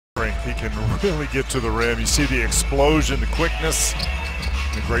strength. He can really get to the rim. You see the explosion, the quickness,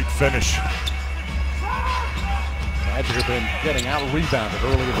 the great finish. Magic have been getting out-rebounded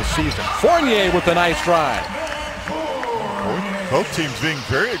early in the season. Fournier with a nice drive. Both teams being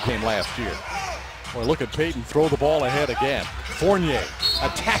very aggressive Last year. Boy, look at Payton throw the ball ahead again. Fournier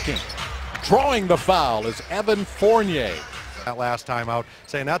attacking. Drawing the foul is Evan Fournier. That last time out,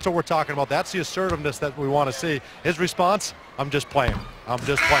 saying that's what we're talking about. That's the assertiveness that we want to see. His response, I'm just playing. I'm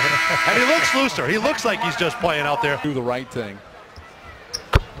just playing. And he looks looser. He looks like he's just playing out there. Do the right thing.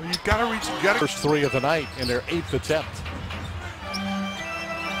 Well, you've got to reach. You got to. First three of the night in their 8th attempt.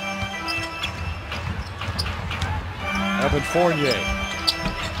 Evan Fournier.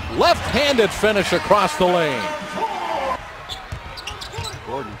 Left-handed finish across the lane.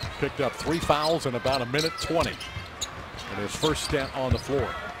 Gordon picked up 3 fouls in about 1:20 in his first stint on the floor.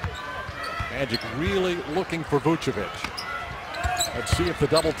 Magic really looking for Vucevic. Let's see if the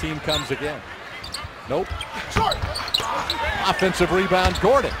double team comes again. Nope. Offensive rebound,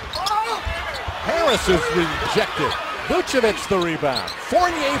 Gordon. Harris is rejected. Vucevic the rebound.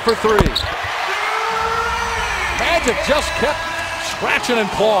 Fournier for 3. Magic just kept scratching and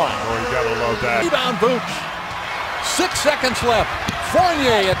clawing. Oh, you gotta love that. Rebound, Vooch. 6 seconds left.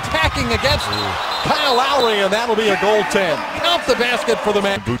 Fournier attacking against Kyle Lowry, and that'll be a goaltend. Count the basket for the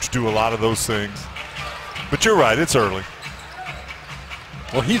man. Vooch do a lot of those things. But you're right, it's early.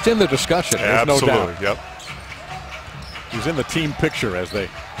 Well, he's in the discussion, there's no doubt. Yep. He's in the team picture, as they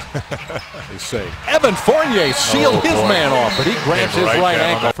say. Evan Fournier sealed his man off, but he grabs his right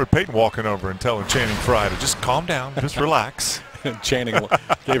ankle. For Payton walking over and telling Channing Frye to just calm down, just relax. And Channing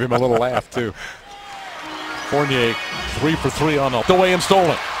gave him a little laugh, too. Fournier 3 for 3 on the way and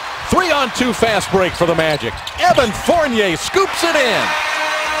stolen. 3-on-2 fast break for the Magic. Evan Fournier scoops it in.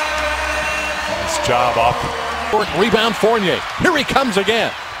 Nice job off. Rebound Fournier. Here he comes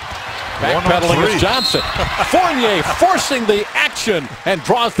again. Backpedaling is Johnson. Fournier forcing the action and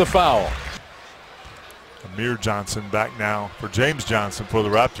draws the foul. Amir Johnson back now for James Johnson for the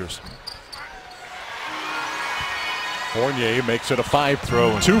Raptors. Fournier makes it a 5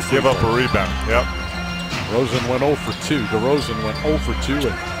 throw and 2 give up a rebound. Yep. Rosen went 0 for 2. DeRozan went 0 for 2,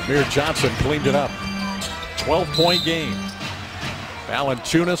 and Amir Johnson cleaned it up. 12-point game.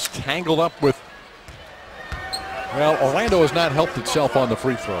 Valanciunas tangled up with. Well, Orlando has not helped itself on the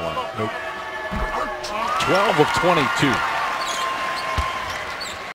free throw line. Nope. 12 of 22.